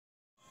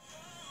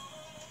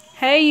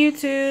Hey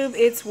YouTube,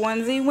 it's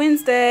Onesie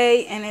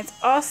Wednesday and it's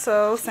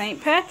also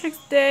St. Patrick's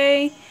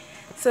Day.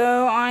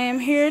 So I am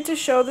here to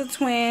show the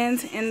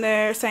twins in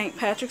their St.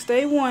 Patrick's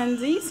Day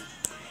onesies.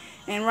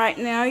 And right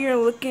now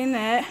you're looking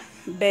at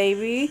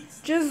baby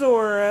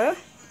Jazora.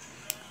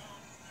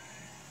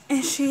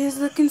 And she is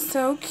looking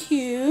so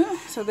cute.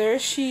 So there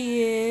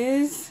she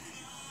is.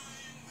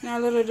 And our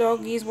little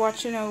doggy's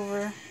watching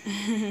over.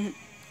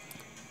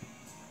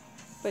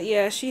 But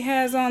yeah, she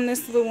has on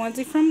this little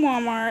onesie from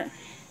Walmart.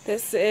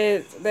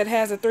 That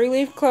has a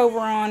 3-leaf clover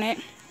on it.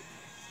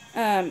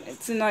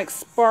 It's in like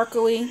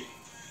sparkly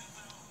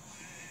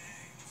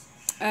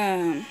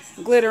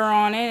glitter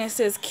on it. It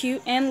says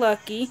cute and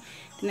lucky.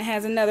 And it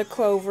has another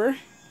clover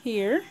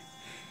here.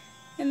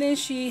 And then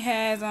she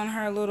has on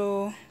her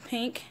little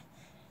pink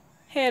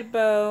head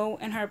bow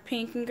and her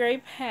pink and gray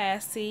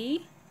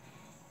passy.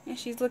 And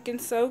she's looking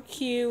so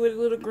cute with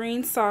little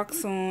green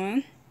socks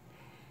on.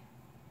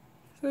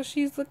 So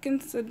she's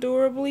looking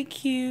adorably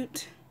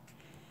cute.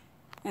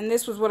 And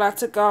this was what I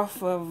took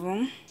off of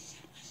them.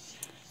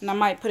 And I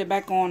might put it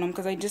back on them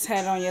because I just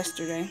had it on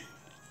yesterday.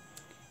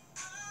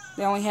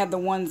 They only had the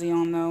onesie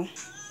on though.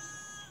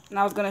 And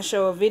I was going to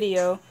show a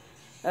video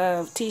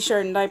of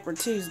T-shirt and diaper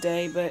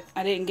Tuesday, but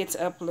I didn't get to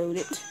upload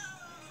it.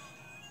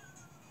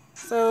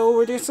 So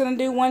we're just going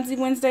to do Onesie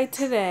Wednesday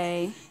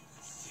today.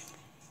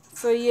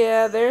 So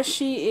yeah, there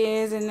she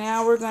is. And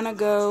now we're going to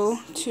go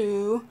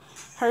to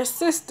her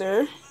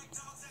sister,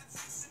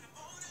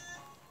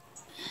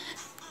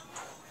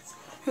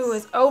 who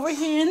is over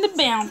here in the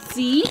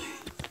bouncy.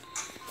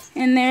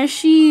 And there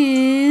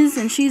she is.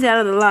 And she's out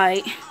of the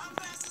light.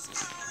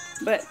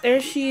 But there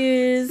she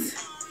is.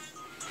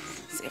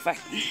 Let's see if I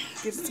can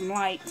get some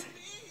light.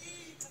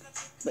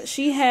 But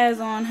she has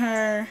on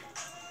her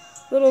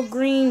little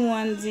green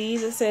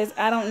onesie that says,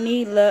 I don't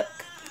need luck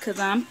because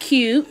I'm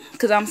cute.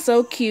 Because I'm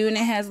so cute. And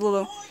it has a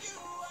little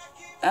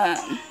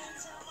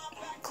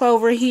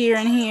clover here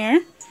and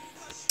here.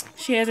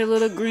 She has her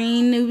little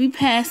green newbie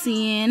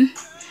passy in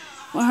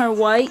with her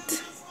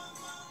white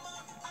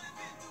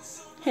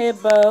head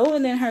bow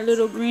and then her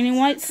little green and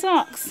white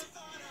socks.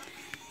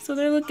 So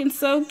they're looking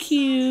so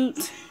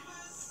cute.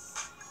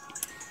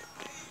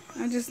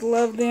 I just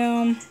love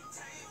them.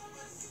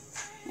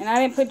 And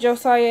I didn't put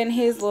Josiah in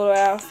his little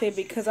outfit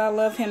because I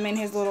love him in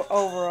his little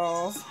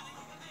overalls.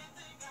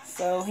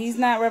 So he's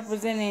not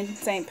representing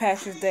St.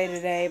 Patrick's Day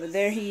today, but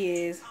there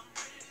he is.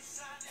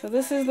 So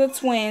this is the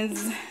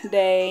twins'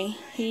 day.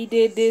 He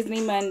did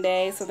Disney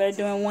Monday, so they're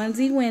doing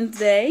Onesie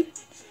Wednesday.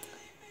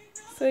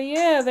 So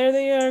yeah, there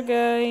they are,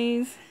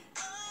 guys.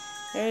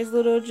 There's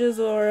little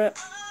Jazora,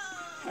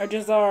 or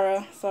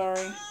Jazara,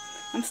 sorry.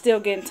 I'm still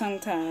getting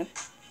tongue-tied.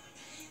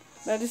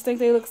 But I just think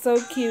they look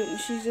so cute, and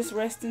she's just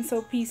resting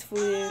so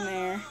peacefully in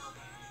there.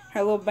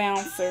 Her little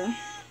bouncer.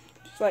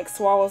 Just like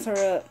swallows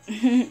her up.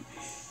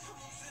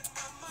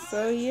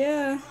 So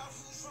yeah.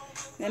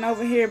 Then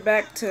over here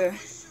back to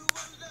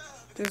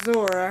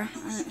Jazora.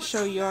 I didn't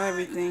show y'all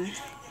everything.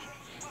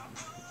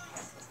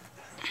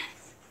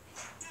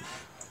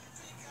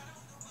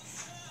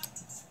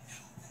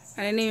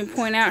 I didn't even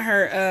point out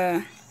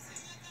her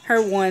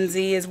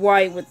onesie is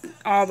white with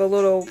all the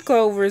little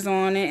clovers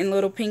on it and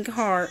little pink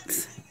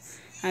hearts.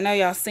 I know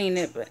y'all seen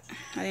it, but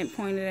I didn't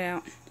point it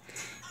out.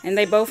 And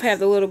they both have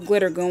the little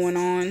glitter going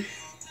on.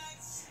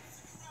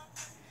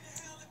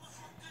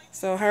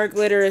 So her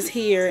glitter is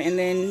here, and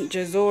then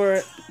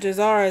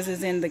Jazara's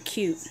is in the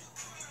cute.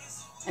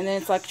 And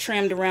then it's like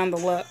trimmed around the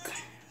luck.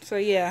 So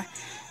yeah.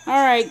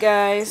 Alright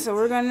guys, so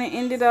we're going to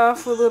end it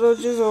off with little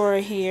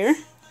Jazora here.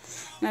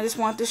 And I just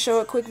want to show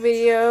a quick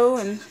video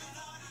and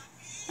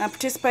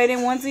participate in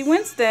Onesie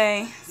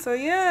Wednesday. So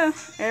yeah,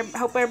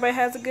 hope everybody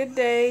has a good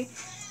day.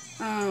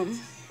 And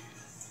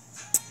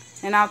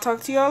I'll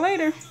talk to y'all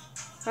later.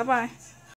 Bye-bye.